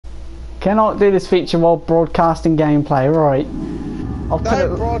Cannot do this feature while broadcasting gameplay, right?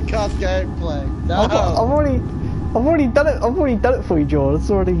 Don't broadcast gameplay. No. I've already done it. I've already done it for you, George.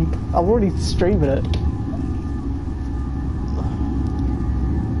 I'm already streaming it.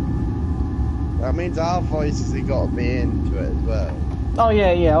 That means our voices have got to be into it as well. Oh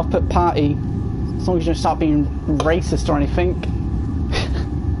yeah. I'll put party. As long as you don't start being racist or anything.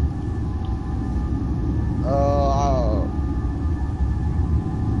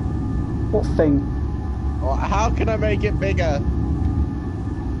 What thing? Oh, how can I make it bigger?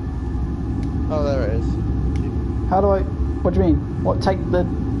 Oh, there it is. How do I... What do you mean? What, take the...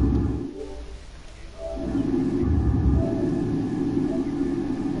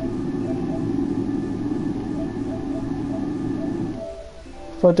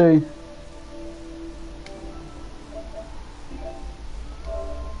 If I do...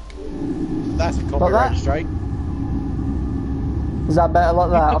 That's a copyright strike. Is that better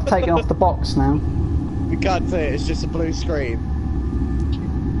like that? I've taken off the box now. You can't see it, it's just a blue screen.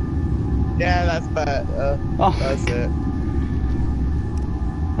 Yeah, that's better. Oh. That's it.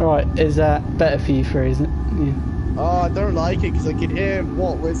 Alright, is that better for you three, isn't it? Yeah. Oh, I don't like it because I can hear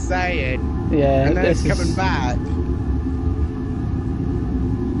what we're saying. Yeah, and then it's coming back.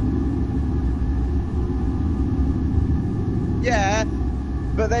 Yeah,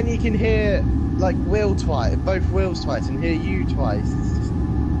 but then you can hear like Will twice, both Wills twice, and hear you twice. It's just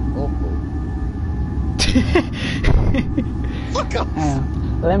awful. Fuck off! Yeah.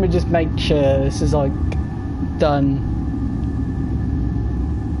 Let me just make sure this is like done.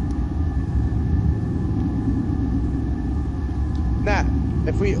 Now,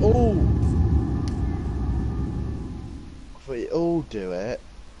 if we all do it,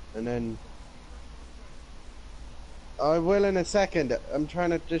 and then I will in a second. I'm trying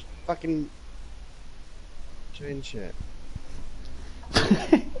to just fucking change shit.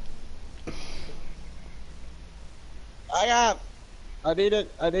 I need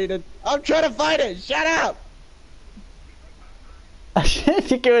it. I'm trying to find it. Shut up.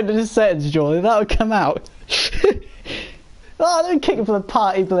 If you go into the settings, Jordan, that'll come out. Oh, don't kick him for the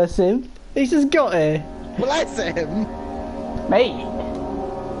party, bless him. He's just got here. Bless him. Mate.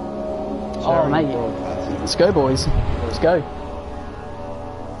 Oh, mate. Let's go, boys. Let's go.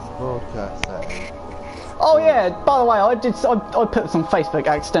 Broadcast setting. Oh yeah. By the way, I put this on Facebook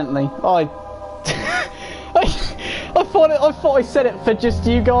accidentally. I thought I said it for just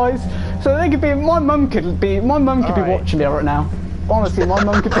you guys, so they could be. My mum could be watching me right now. Honestly, my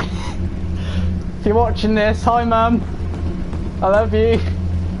mum could be. If you're watching this, hi mum. I love you.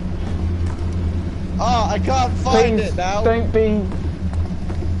 Oh, I can't find Please, it now. Don't be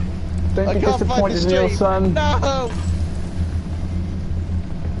disappointed in your son. No.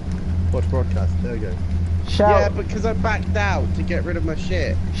 Watch broadcast. There we go. Yeah, because I backed out to get rid of my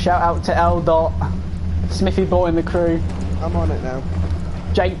shit. Shout out to L. Dot, Smithy Boy in the crew. I'm on it now.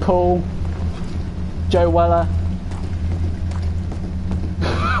 Jake Paul, Joe Weller.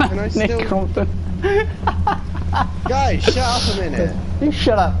 Can I Nick still... Compton. Guys, shut up a minute. You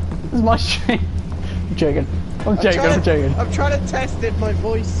shut up. This is my stream. I'm joking. I'm joking. I'm trying to test if my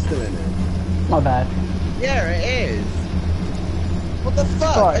voice is still in it. My bad. Yeah, it is. What the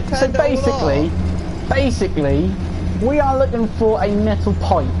fuck? Right, so basically, we are looking for a metal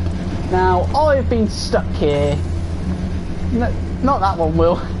pipe. Now, I've been stuck here. No, not that one,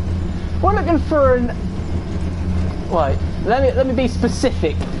 Will. We're looking for an... Wait, let me be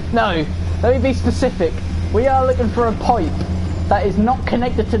specific. No, let me be specific. We are looking for a pipe that is not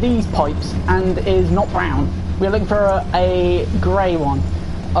connected to these pipes and is not brown. We're looking for a grey one.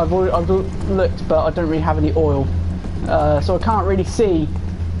 I've looked, but I don't really have any oil. So I can't really see,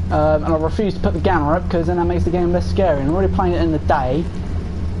 and I refuse to put the camera up because then that makes the game less scary. And I'm already playing it in the day.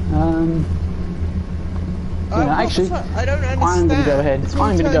 Actually, I don't understand. I'm going to go ahead.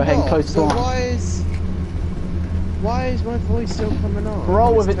 I'm going to go ahead and close the door. Why is my voice still coming on?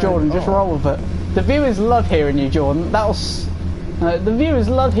 Roll with it, Jordan. Just roll with it. The viewers love hearing you, Jordan. The viewers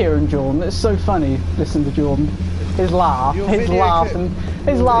love hearing Jordan. It's so funny. Listen to Jordan. His laugh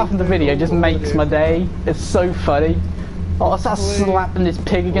in the video just makes my day. It's so funny. I start slapping this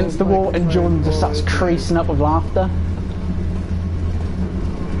pig against the wall and Jordan just starts creasing up with laughter.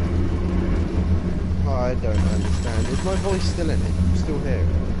 Oh, I don't understand. Is my voice still in it? I'm still here.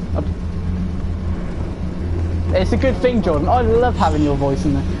 It's a good thing, Jordan. I love having your voice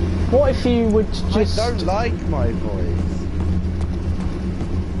in there. What if you would just... I don't like my voice.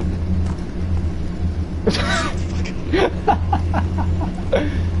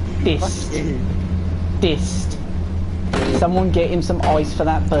 Dissed. Someone get him some ice for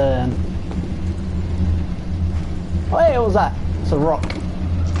that burn. Oh, hey, what was that? It's a rock.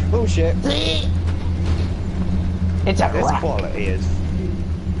 Bullshit. It's a This wrap. quality is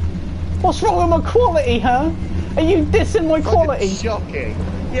What's wrong with my quality, huh? Are you dissing my fucking quality? shocking.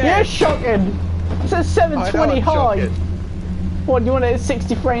 Yeah. You're shocking. It says 720 I know, I'm high. shocking. What, you want it at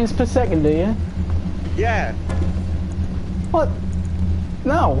 60 frames per second, do you? Yeah. What?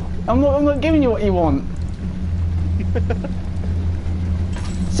 No, I'm not giving you what you want.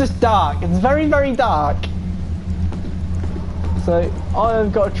 It's just dark. It's very, very dark. So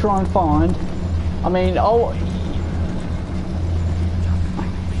I've got to try and find. I mean, oh.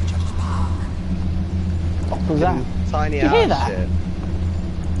 What was that? Tiny Did you hear ass that? shit.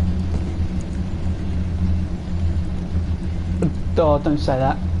 Oh, don't say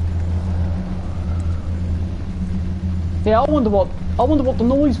that. Yeah, I wonder what the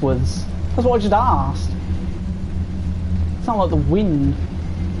noise was. That's what I just asked. It sounded like the wind.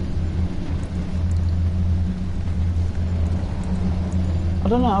 I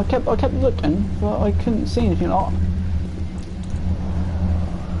don't know. I kept looking, but I couldn't see anything. Like,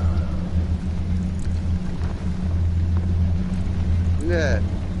 Yeah.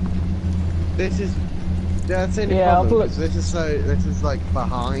 This is. Yeah, that's the only Yeah, I've problem. looked. This is like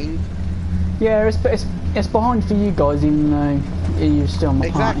behind. yeah, it's behind for you guys, even though you're still on the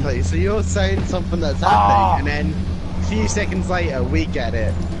party. Exactly. So you're saying something that's happening, and then a few seconds later we get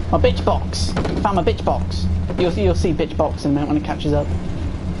it. My bitch box. Found my bitch box. You'll see bitch box in a minute when it catches up.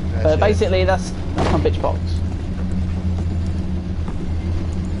 But basically, that's my bitch box.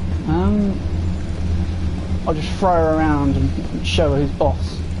 I'll just throw her around and show her who's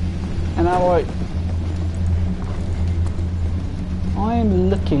boss. And now I'm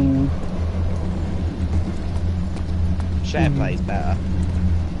looking. Share plays better.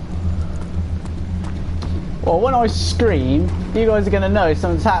 Well, when I scream, you guys are gonna know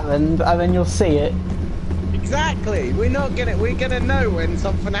something's happened, and then you'll see it. Exactly. We're gonna know when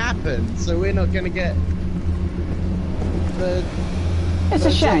something happens, so we're not gonna get the. It's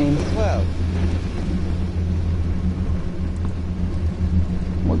a shame. As well.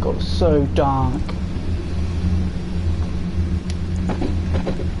 Oh my god, it's so dark.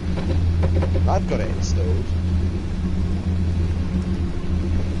 I've got it installed.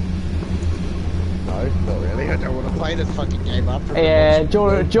 No, not really. I don't want to play this fucking game up. Yeah,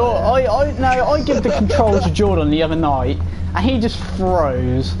 Jordan. I give the controls to Jordan the other night, and he just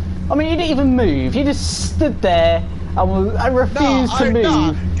froze. I mean, he didn't even move. He just stood there and refused to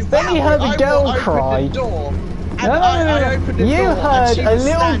move. Then he heard the girl cry. No. You heard a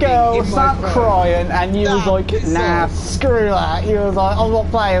little girl start crying, and you was like, "Nah, screw that." You was like, "I'm not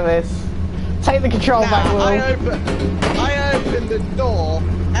playing this. Take the control back, Will." I opened the door,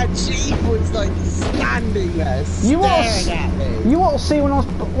 and she was like standing there, staring at me. You ought to see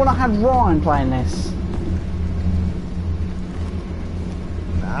when I had Ryan playing this.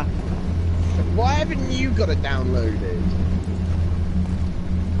 Nah. Why haven't you got it downloaded?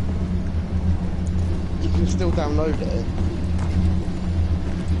 You can still download it.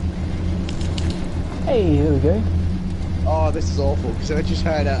 Hey, here we go. Oh, this is awful, because I just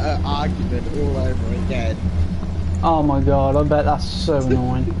heard an argument all over again. Oh my god, I bet that's so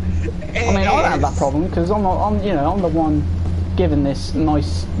annoying. I mean, I don't have that problem, because I'm the one giving this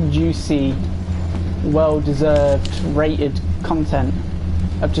nice, juicy, well-deserved, rated content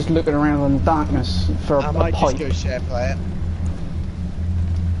of just looking around in the darkness for a pipe. I might just go share play it.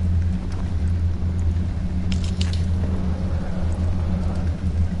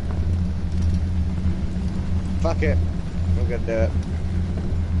 Fuck it. I'm gonna do it.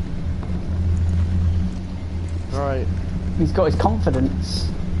 Right. He's got his confidence.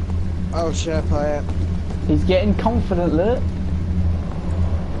 I'll share play it. He's getting confident, look.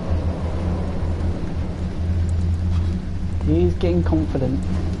 He's getting confident.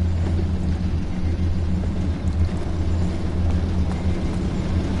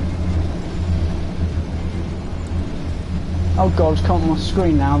 Oh god, it's come on my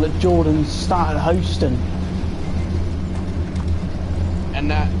screen now that Jordan's started hosting.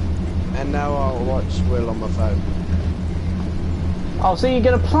 And now I'll watch Will on my phone. Oh, so you're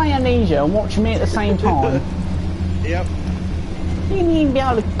going to play Amnesia and watch me at the same time? Yep. You won't even be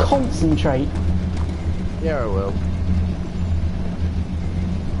able to concentrate. Yeah, I will.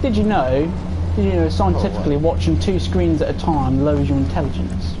 Did you know scientifically watching 2 screens at a time lowers your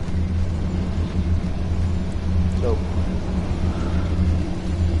intelligence? Nope.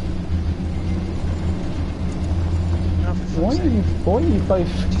 Why are you both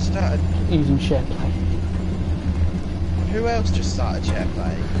Just started. using SharePlay? Who else just started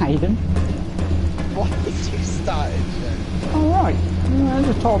SharePlay? Hayden? Why did you start it? Oh right. They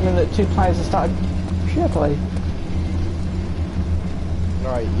just told me that 2 players have started SharePlay.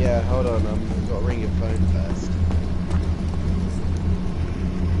 Right, yeah, hold on, I've got to ring your phone first.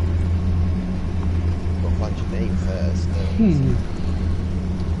 Got to find your name first.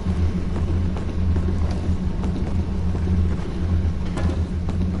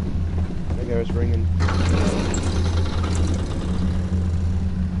 There goes ringing.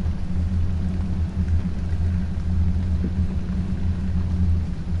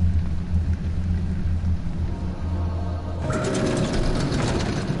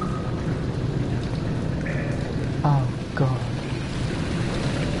 Oh god.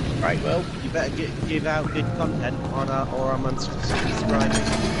 Right, well, you better give out good content on or I'm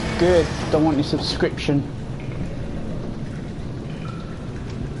unsubscribing. Good. Don't want your subscription.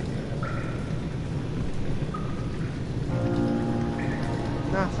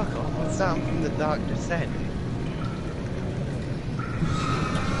 Nah, fuck off. What's that from the Dark Descent?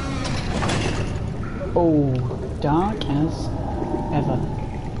 Oh, dark as ever.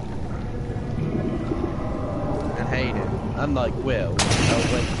 And Hayden, unlike Will, they'll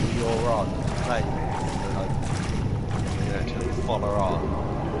wait till you're on to play with. You actually follow on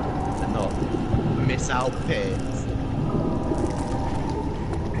and not miss out bits.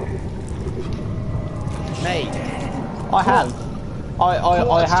 Mate, I have. I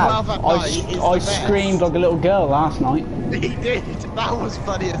have. I screamed like a little girl last night. He did. That was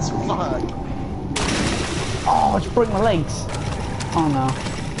funny as fuck. Oh, I just broke my legs. Oh no.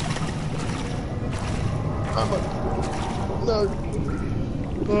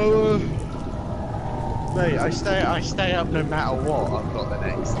 No. Mate, I stay up no matter what I've got the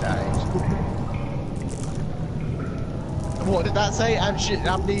next day. What did that say?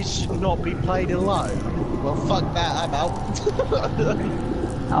 Amnesia should not be played alone. Well, fuck that. I'm out.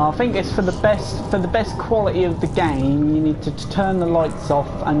 I think it's for the best quality of the game. You need to turn the lights off,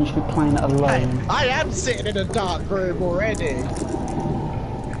 and you should be playing it alone. Hey, I am sitting in a dark room already.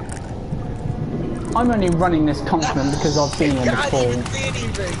 I'm only running this confident because I've been here before. Can't even see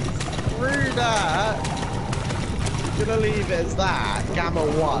anything. Screw that. I'm gonna leave it as that. Gamma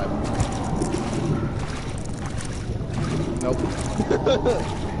 1. Nope.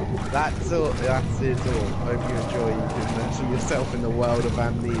 That's it all. Hope you enjoy immersing yourself in the world of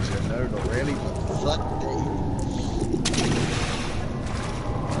Amnesia. No, not really, but fuck me.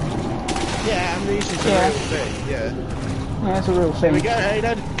 Yeah, Amnesia's a real thing, yeah. Yeah, it's a real thing. Here we go,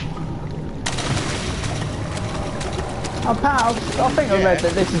 Hayden. I think I read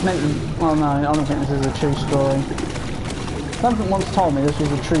that this is meant to... Well, no, I don't think this is a true story. Something once told me this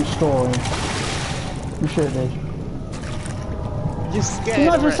was a true story. I'm sure it did. You're scared.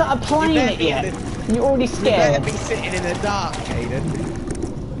 You haven't started playing it yet. You're already scared. You better be sitting in the dark, Hayden.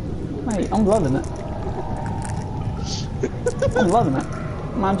 Mate, I'm loving it. I'm loving it.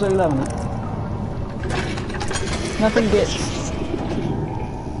 I'm absolutely loving it. Nothing gets...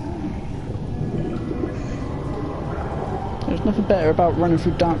 There's nothing better about running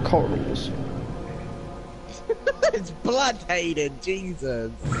through dark corridors. It's blood, Hayden.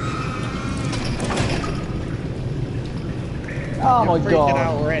 Jesus. Oh my You're god. freaking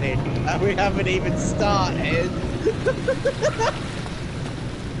out already. And we haven't even started.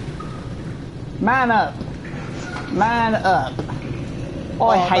 Man up. Man up.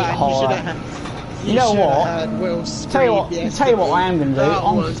 I hate horror. You know what? Tell you what I am going to do. That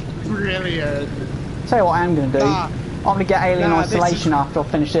was brilliant. Tell you what I am going to do. I'm going to get Alien Isolation after I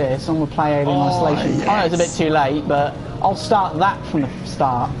finish this. I'm going to play Alien Isolation. Yes. I know it's a bit too late, but I'll start that from the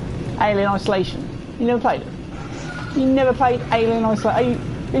start. Alien Isolation. You never played it? You never played Alien Isolation?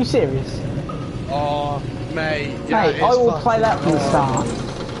 Are you serious? Oh, mate. Mate, I will play that from the start.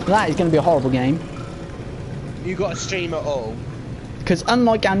 That is going to be a horrible game. You got to stream it all. Because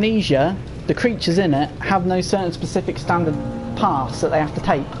unlike Amnesia, the creatures in it have no certain specific standard paths that they have to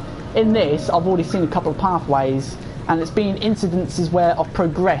take. In this, I've already seen a couple of pathways, and it's been incidences where I've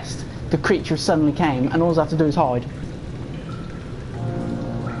progressed, the creature suddenly came, and all I have to do is hide.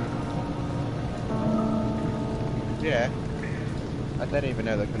 Yeah. I don't even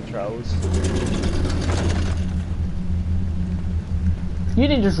know the controls. You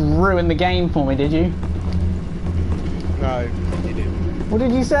didn't just ruin the game for me, did you? No, you didn't. What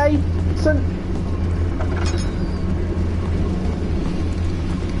did you say?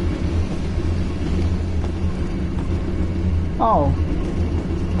 Oh.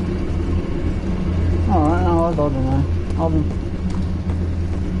 Alright, no, I don't know.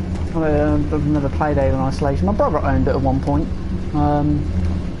 I've never played Alien Isolation. My brother owned it at one point.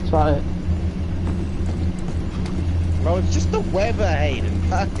 That's about it. Well, it's just the weather, Hayden.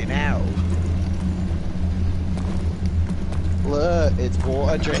 Fucking hell. Look, it's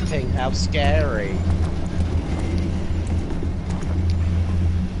water dripping. How scary.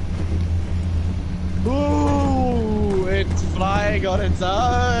 staying on its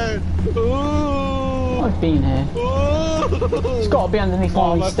own. Ooh. I've been here. Ooh. It's got to be underneath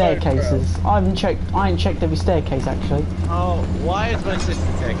one of my these staircases. phone I ain't checked every staircase actually. Oh, why is my sister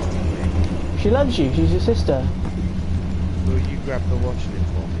texting me? She loves you. She's your sister. Will you grab the watching it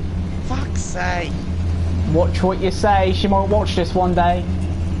for me? Fuck's sake. Watch what you say. She might watch this one day.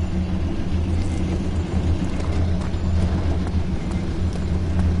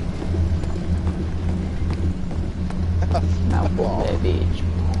 Now, poor baby.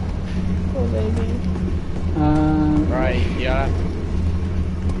 Poor baby. Right, yeah.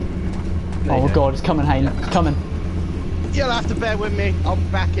 Oh god, it's coming, Hayden. It's coming. You'll have to bear with me. I'll be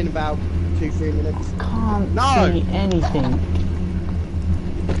back in about 2-3 minutes. Can't see anything.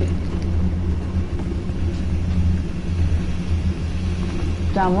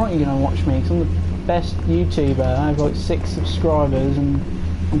 Damn right you're gonna watch me, because I'm the best YouTuber. I have like 6 subscribers and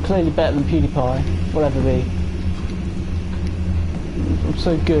I'm clearly better than PewDiePie. Whatever be. I'm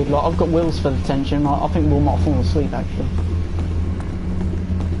so good, like I've got Will's full attention. I think Will might have fallen asleep actually.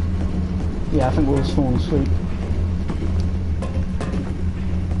 Yeah, I think Will's fallen asleep.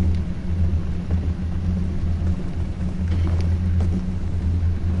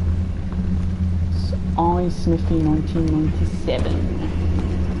 Smithy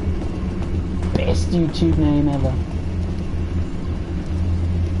 1997. Best YouTube name ever.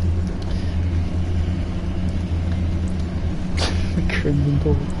 Crimson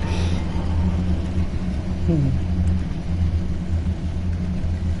Ball.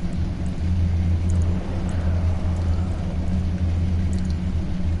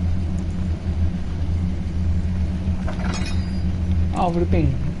 Oh, would have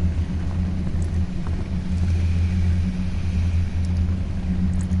been.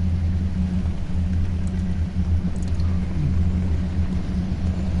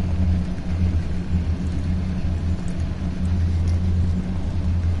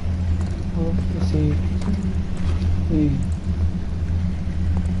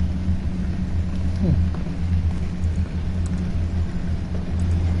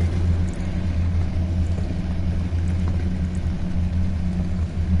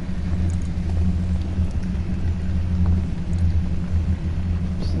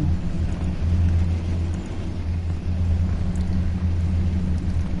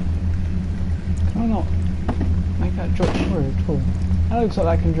 Can I not make that drop through at all? That looks like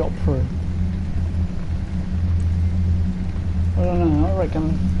that can drop through. I don't know, I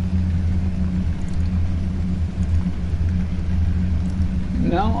reckon.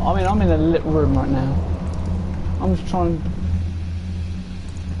 No, I mean I'm in a lit room right now. I'm just trying.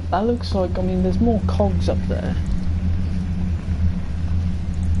 That looks like, I mean there's more cogs up there.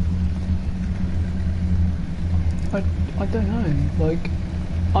 I don't know, like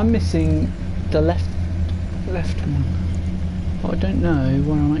I'm missing the left one. But I don't know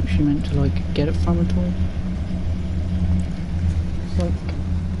where I'm actually meant to like get it from at all. It's like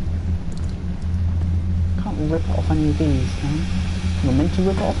I can't rip it off any of these, can I? Am I meant to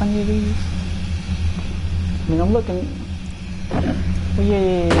rip it off any of these? I mean I'm looking. Well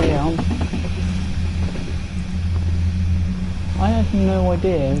yeah. I have no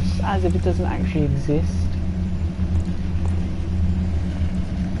idea. It's as if it doesn't actually exist.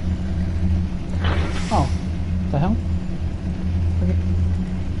 Oh, the hell? Okay.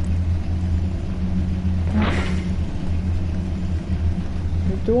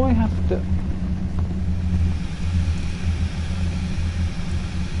 Do I have to?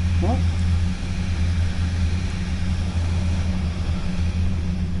 What?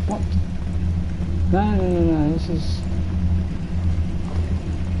 What? No, this is...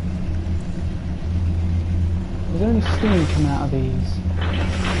 There's only steam coming out of these.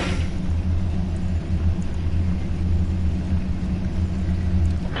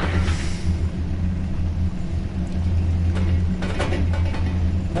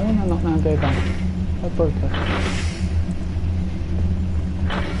 Why will I not now go back? I broke it.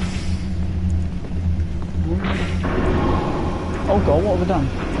 Oh god, what have I done?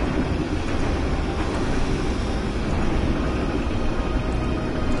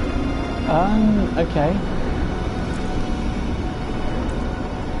 Okay.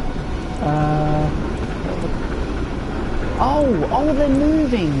 Oh, they're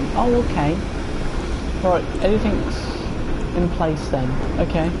moving! Oh, okay. Right, everything's in place then.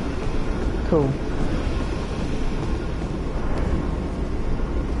 Okay. Cool.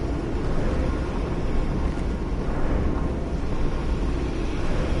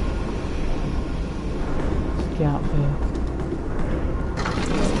 Let's get out of here.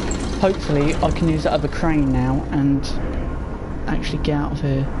 Hopefully I can use that other crane now and actually get out of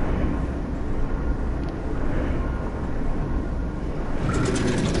here.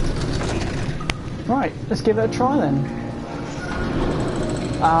 Right, let's give it a try then.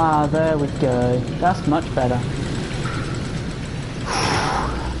 Ah, there we go. That's much better.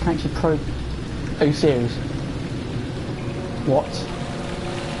 Can actually probe. Are you serious? What?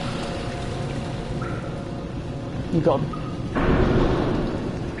 You got.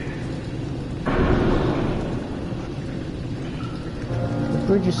 The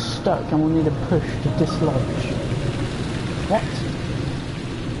bridge is stuck and we'll need a push to dislodge. What?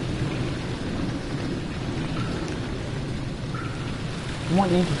 I might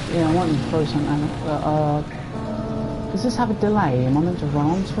need to, yeah, I might need to throw something. Does this have a delay? Am I meant to run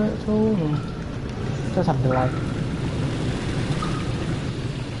onto it at all? Or? It does have a delay.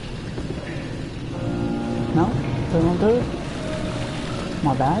 No? Does not do it?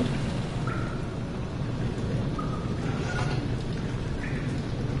 My bad.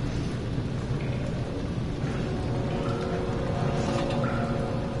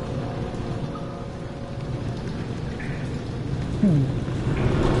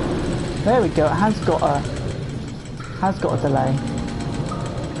 There we go. It has got a delay.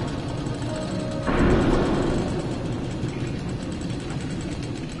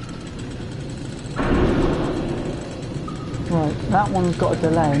 Right, that one's got a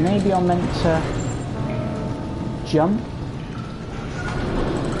delay. Maybe I'm meant to jump.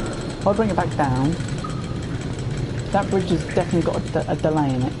 If I bring it back down, that bridge has definitely got a delay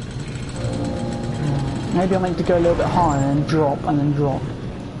in it. Maybe I'm meant to go a little bit higher and drop and then drop.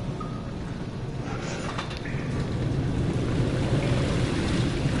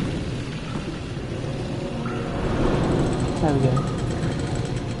 There we go.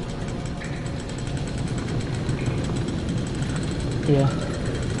 Yeah.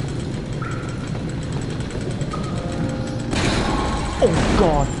 Oh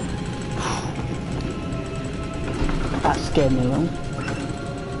god! That scared me a little.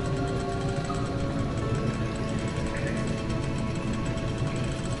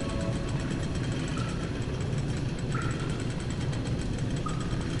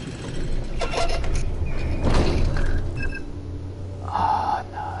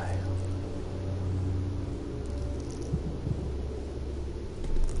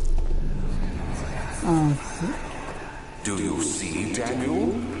 Do you see,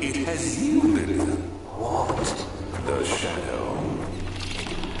 Daniel? It has yielded. What? The shadow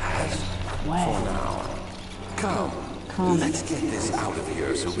has. Where? For now. Come. Let's get this out of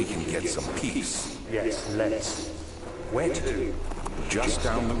here so we can get some peace. Yes, let's. Where to? Just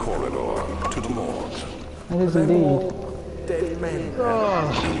down the corridor to the morgue. It is indeed. Dead men.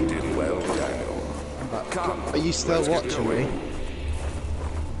 You did well, Daniel. Come. Are you still Let's get watching going. me?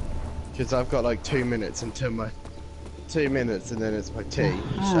 Because I've got like 2 minutes until my 2 minutes, and then it's my tea.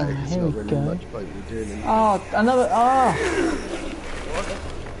 So it's here not we really go. much point me doing anything. Oh, another. Oh!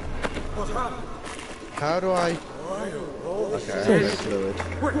 How do I? Okay, I have no fluid.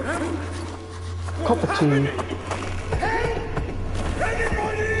 Copper tube.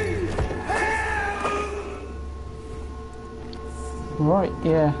 Right,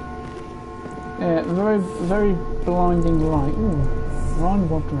 yeah. Yeah, very, very blinding light. Ooh, Ryan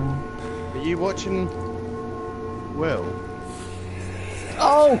walked around. Are you watching Will?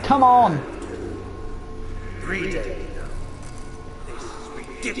 Oh, come on! 3 days now. This is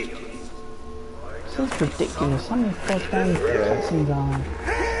ridiculous. This is ridiculous. How many goddamn cutscenes are there?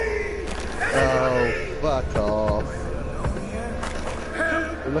 Oh, fuck off.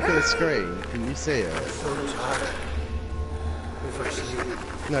 Look at the screen. Can you see it? If I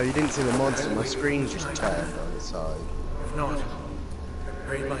sleep, No, you didn't see the monster. My screen just turned on the side. if not, I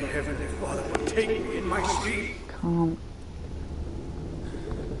pray my heavenly Father will take me in my sleep. Can't.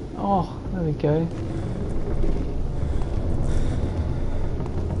 Oh, there we go.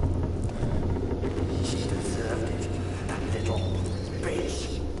 She deserved it, that little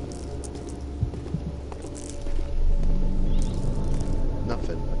bitch.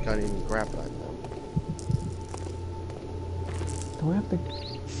 Nothing. I can't even grab that now. Do I have to...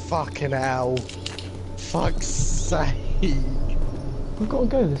 Fucking hell. Fuck's sake. We've got to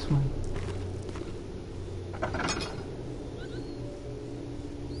go this way.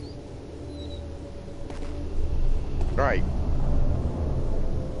 Right.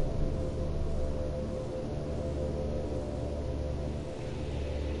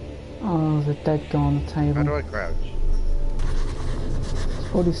 Oh, there's a dead guy on the table. How do I crouch? His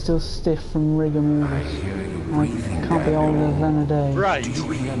body's still stiff from rigor mortis. I can't be older than a day. Right. Do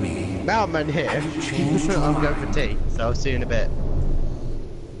you hear me? Now I'm in here. I'm going for tea, so I'll see you in a bit.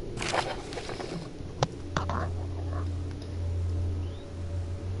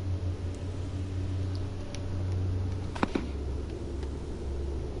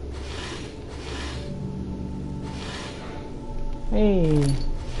 Hey,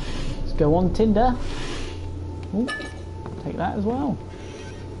 let's go on Tinder. Ooh, take that as well.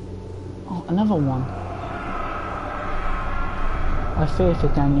 Oh, another one. I fear for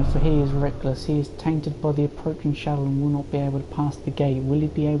Daniel, for he is reckless. He is tainted by the approaching shadow and will not be able to pass the gate. Will he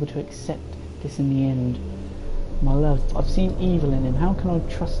be able to accept this in the end? My love, I've seen evil in him. How can I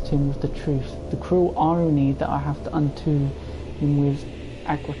trust him with the truth? The cruel irony that I have to undo him with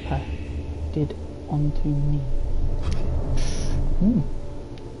Agrippa did unto me.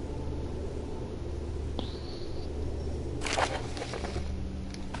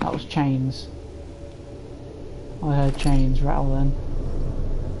 That was chains. I heard chains rattle then.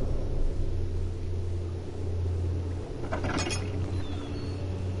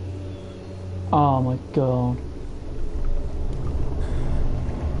 Oh my god.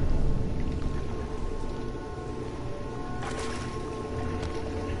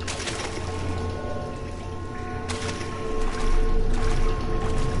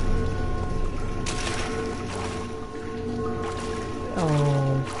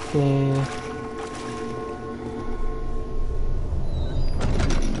 Oh dear.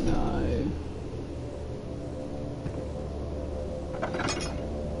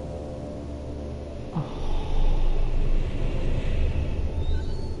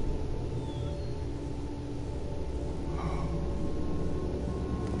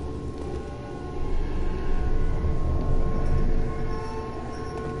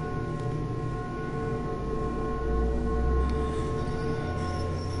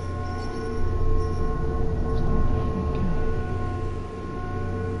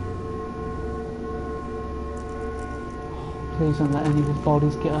 Please don't let any of the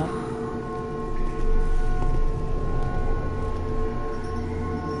bodies get up.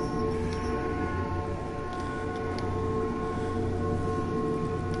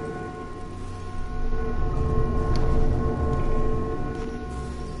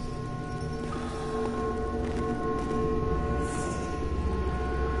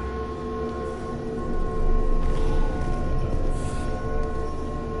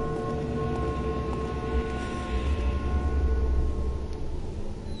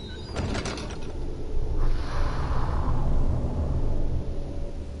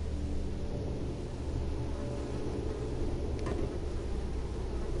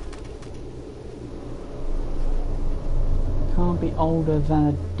 Can't be older than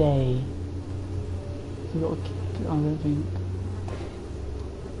a day. So you got to, I don't think.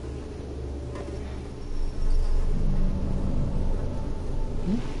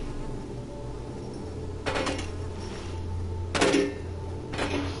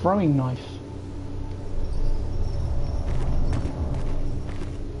 Throwing knife.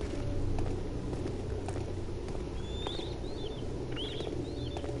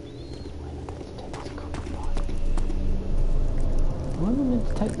 Why am I meant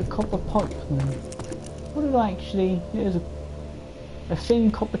to take the copper pipe then? What did I actually... It was a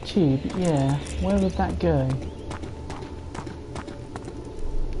thin copper tube, yeah. Where would that go?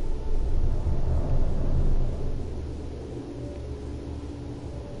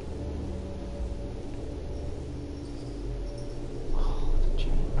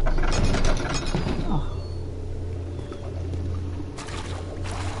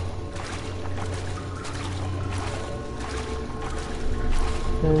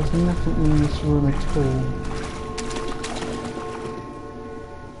 There is nothing in this room at all.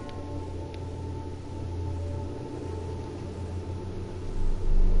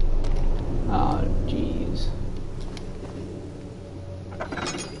 Oh, jeez.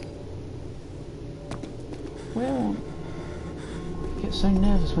 Well, I get so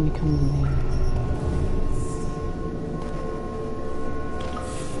nervous when he comes in here.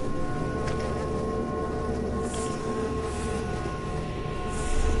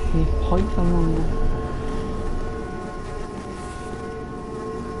 Pipe along there.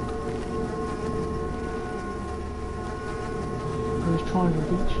 I was trying to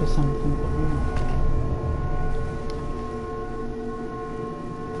reach for something, but what?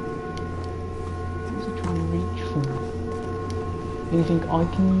 What was he trying to reach for? Anything I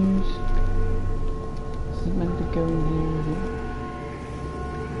can use? Is it meant to go in here, is it?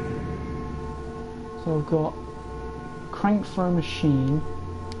 So I've got crank for a machine.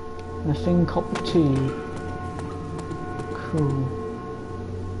 And a thin copper tube. Cool.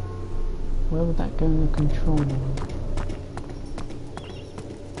 Where would that go in the control room?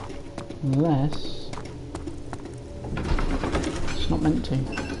 Unless... it's not meant to.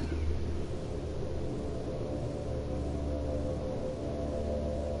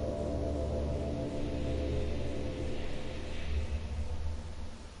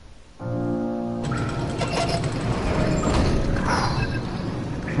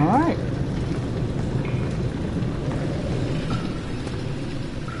 Alright.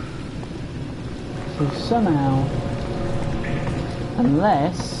 So somehow,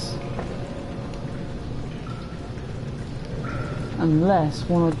 unless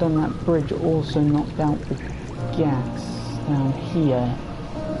when I've done that bridge, it also knocked out the gas down here,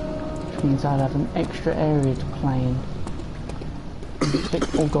 which means I'd have an extra area to play in.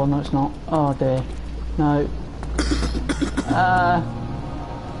 Oh god, no it's not. Oh dear. No.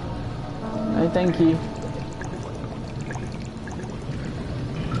 No thank you.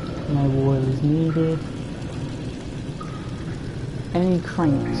 No oil is needed. Any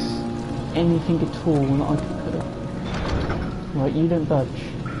cranks? Anything at all that I could put up? Right, you don't budge.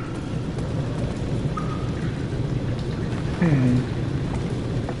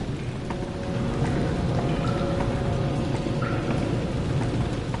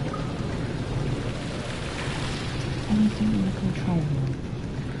 Anything in the control room?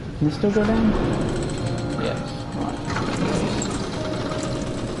 Can it still go down? Yes, right.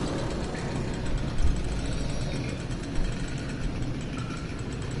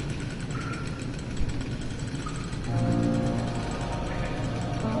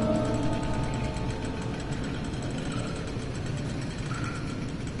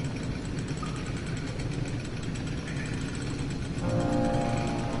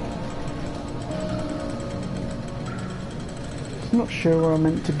 I'm not sure where I'm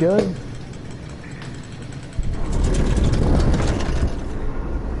meant to go.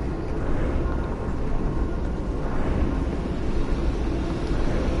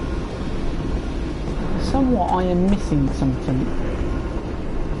 Somewhat I am missing something.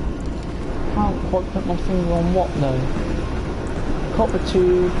 Can't quite put my finger on what though. Copper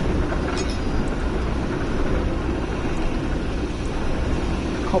tube.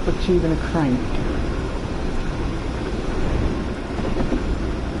 Copper tube and a crank.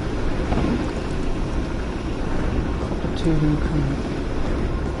 Tube and crank.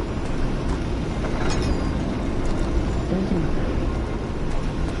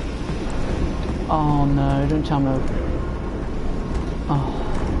 Oh no, don't tell me. Oh,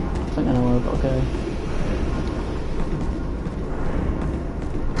 I think I know where I've got to go.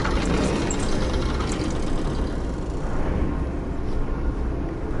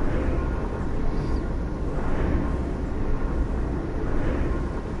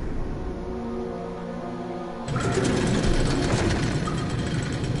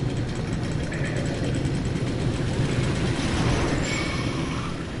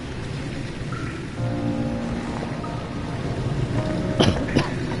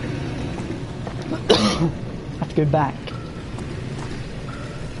 Go back.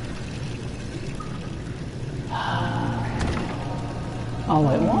 Oh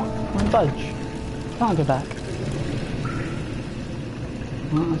wait, what? I'm budge. Can't go back.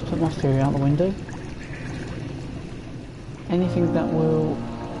 Well, let's put my theory out the window. Anything that will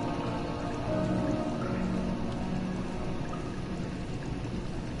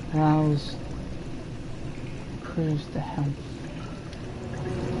rouse improves the health.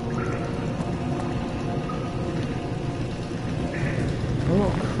 I've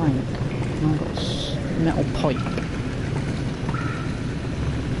got a crank, and I've got a metal pipe.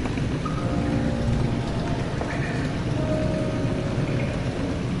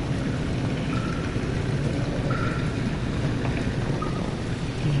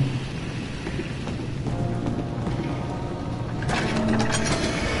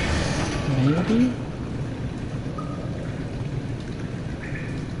 Maybe?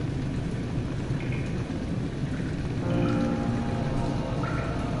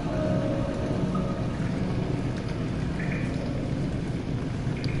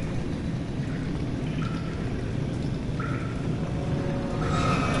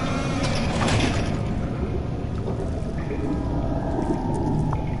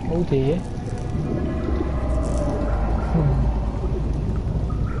 Oh dear.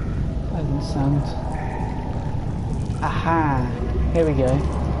 That doesn't sound... Aha! Here we go.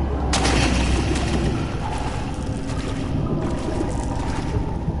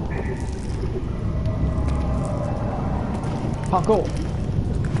 Parkour!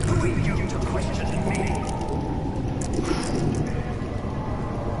 Who are you to question me?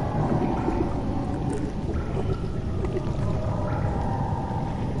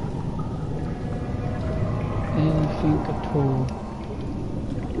 Anything at all.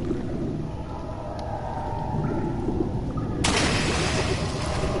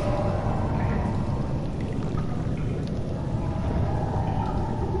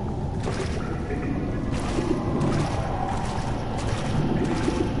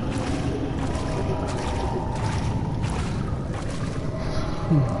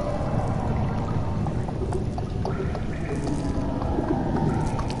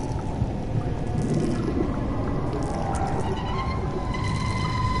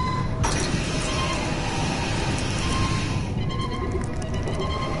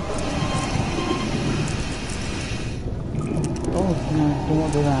 do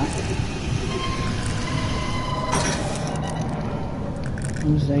not do that.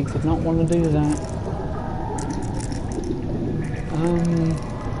 They did not want to do that.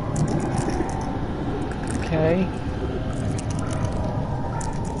 Okay.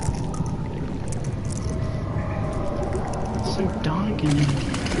 It's so dark in here.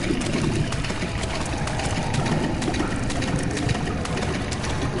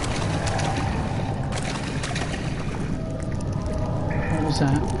 What was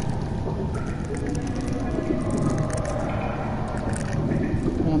that?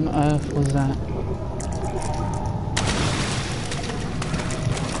 What on earth was that?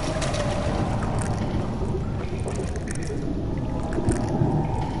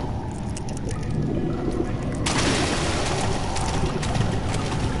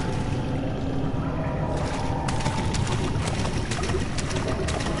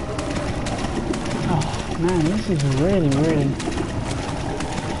 Man, this is really...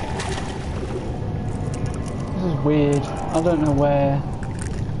 This is weird. I don't know where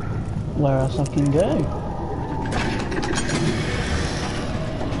else I can go.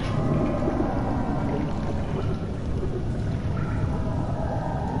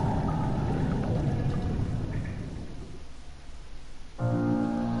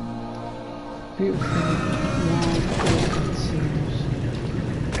 Beautiful.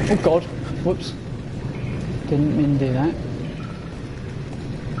 Oh God! Whoops. Didn't mean to do that.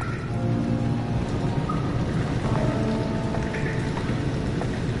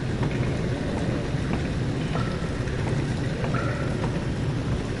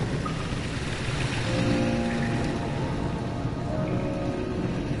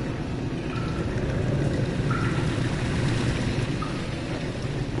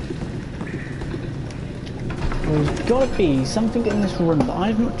 There's got to be something in this room that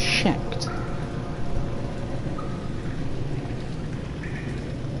I've not checked.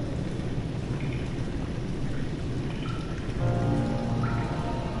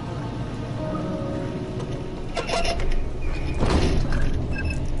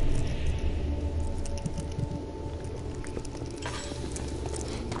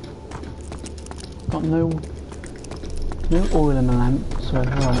 Got no oil in the lamp, so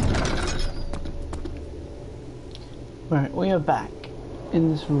right, we are back in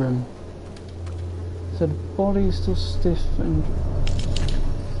this room. So the body is still stiff and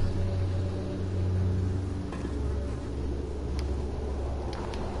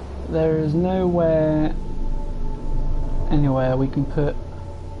there is anywhere we can put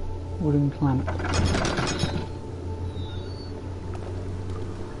wooden clamp.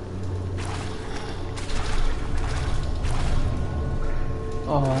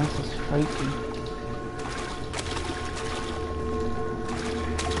 Oh, this is freaky.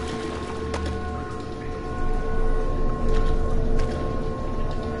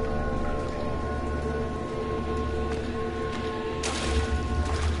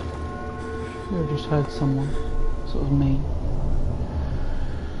 I just heard someone, sort of me.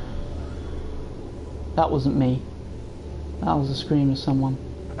 That wasn't me. That was a scream of someone.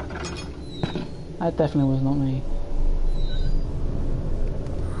 That definitely was not me.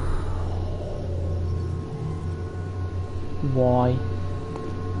 Why?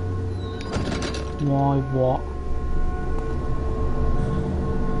 Why what?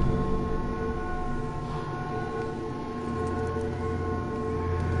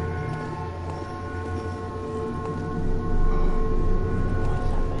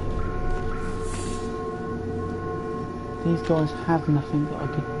 These guys have nothing that I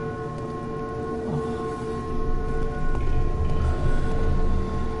could...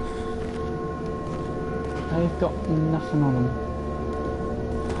 They've got nothing on them.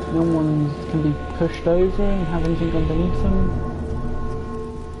 No one can be pushed over and have anything underneath them.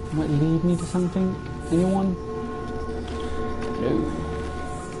 Might lead me to something. Anyone? No.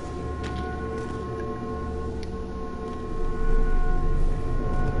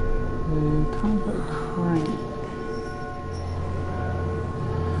 Can't put a crank.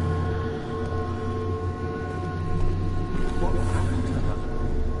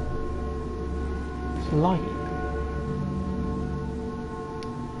 Light.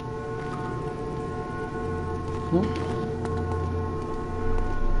 Nope.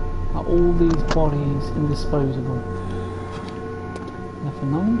 Are all these bodies indisposable?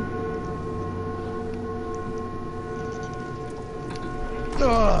 Nothing on them?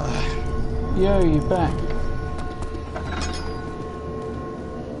 Yo, you're back.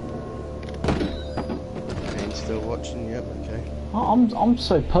 Ain't still watching? Yep, okay. I'm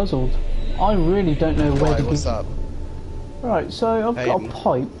so puzzled. I really don't know where to what's up? Right, so I've got a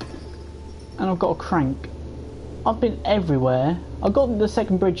pipe and I've got a crank. I've been everywhere I got the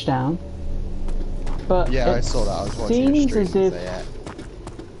second bridge down, but Yeah, it I saw that. I was watching seems a as stream. if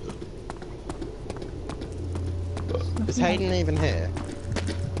Is Hayden even here?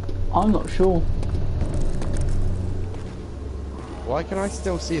 I'm not sure. Why can I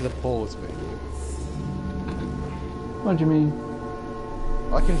still see the pause menu? What do you mean?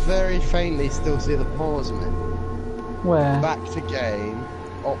 I can very faintly still see the pause menu. Where? Back to game,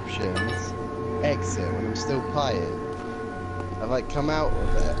 options, exit when I'm still playing. I've like come out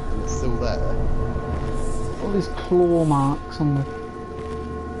of it and it's still there. All these claw marks on the...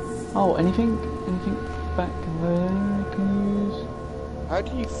 Oh, anything? Anything back there I can use? How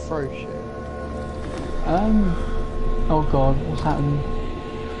do you throw shit? Oh god, what's happening?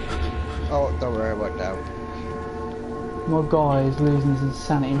 Oh, don't worry, I worked out. My guy is losing his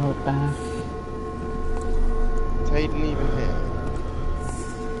insanity right back. Is Hayden even here?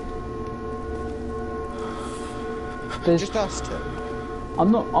 There's... Just asked him.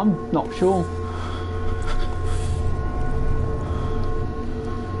 I'm not sure.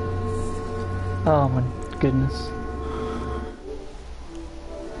 Oh my goodness.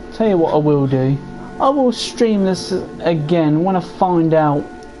 Tell you what I will do. I will stream this again when I find out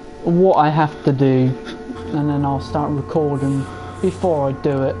what I have to do, and then I'll start recording before I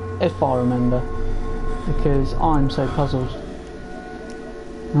do it, if I remember, because I'm so puzzled.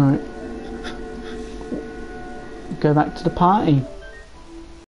 Right. Go back to the party.